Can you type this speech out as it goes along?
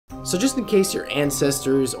So just in case your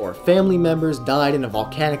ancestors or family members died in a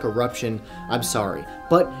volcanic eruption, I'm sorry.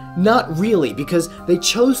 But not really, because they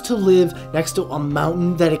chose to live next to a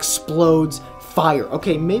mountain that explodes fire.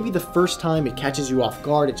 Okay, maybe the first time it catches you off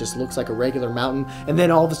guard, it just looks like a regular mountain, and then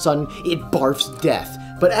all of a sudden, it barfs death.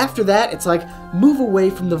 But after that, it's like, move away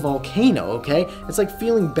from the volcano, okay? It's like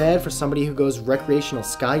feeling bad for somebody who goes recreational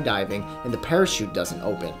skydiving and the parachute doesn't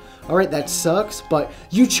open. Alright, that sucks, but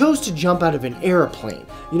you chose to jump out of an airplane.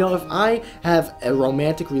 You know, if I have a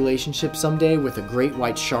romantic relationship someday with a great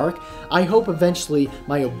white shark, I hope eventually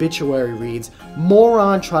my obituary reads,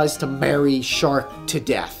 "Moron tries to marry shark to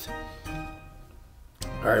death."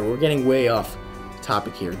 Alright, we're getting way off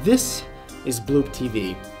topic here. This is Bloop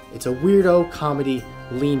TV. It's a weirdo comedy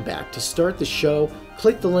lean back. To start the show,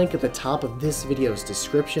 click the link at the top of this video's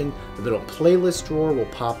description. The little playlist drawer will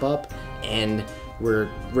pop up, and we're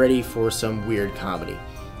ready for some weird comedy.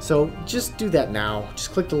 So just do that now.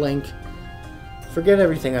 Just click the link. Forget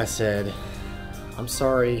everything I said. I'm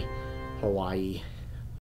sorry, Hawaii.